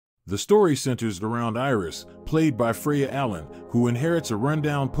The story centers around Iris, played by Freya Allan, who inherits a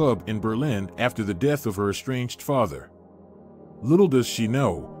rundown pub in Berlin after the death of her estranged father. Little does she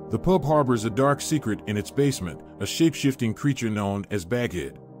know, the pub harbors a dark secret in its basement, a shape-shifting creature known as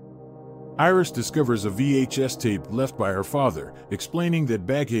Baghead. Iris discovers a VHS tape left by her father, explaining that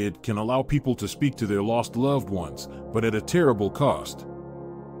Baghead can allow people to speak to their lost loved ones, but at a terrible cost.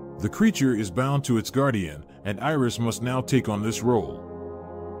 The creature is bound to its guardian, and Iris must now take on this role.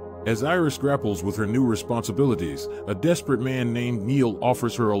 As Iris grapples with her new responsibilities, a desperate man named Neil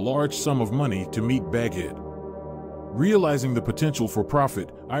offers her a large sum of money to meet Baghead. Realizing the potential for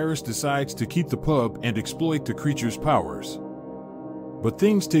profit, Iris decides to keep the pub and exploit the creature's powers. But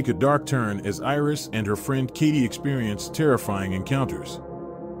things take a dark turn as Iris and her friend Katie experience terrifying encounters.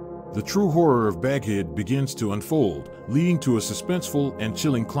 The true horror of Baghead begins to unfold, leading to a suspenseful and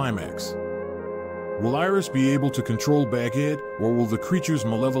chilling climax. Will Iris be able to control Baghead, or will the creature's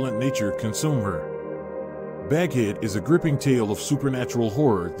malevolent nature consume her? Baghead is a gripping tale of supernatural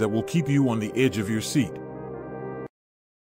horror that will keep you on the edge of your seat.